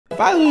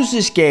I lose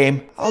this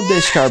game, I'll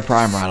discard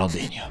Prime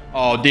Ronaldinho.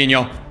 Oh,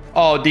 Dino.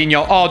 Oh,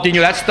 Dino. Oh,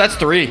 Dino. That's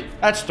 3.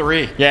 That's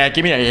 3. Yeah,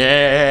 give me that.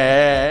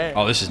 Yeah.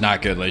 Oh, this is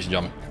not good, ladies and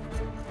gentlemen.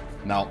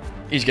 No.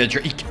 He's gonna.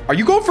 Are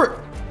you going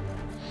for?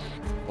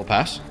 We'll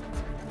pass.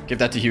 Give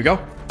that to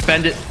Hugo.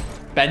 Bend it.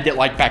 Bend it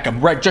like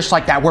Beckham. Right, just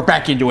like that. We're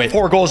back into it.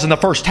 4 goals in the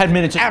first 10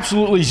 minutes.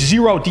 Absolutely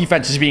 0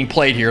 defense is being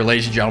played here,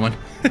 ladies and gentlemen.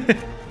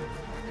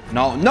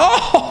 No. No.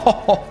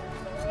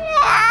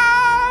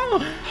 I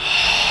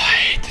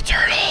hate the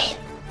turtle.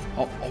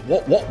 Oh,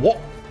 what?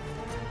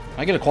 Can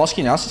I get a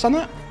Kowalski analysis on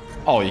that?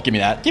 Oh, you give me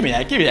that. Give me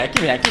that. Give me that.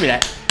 Give me that. Give me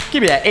that.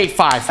 Give me that.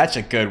 8-5. That's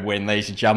a good win, ladies and gentlemen.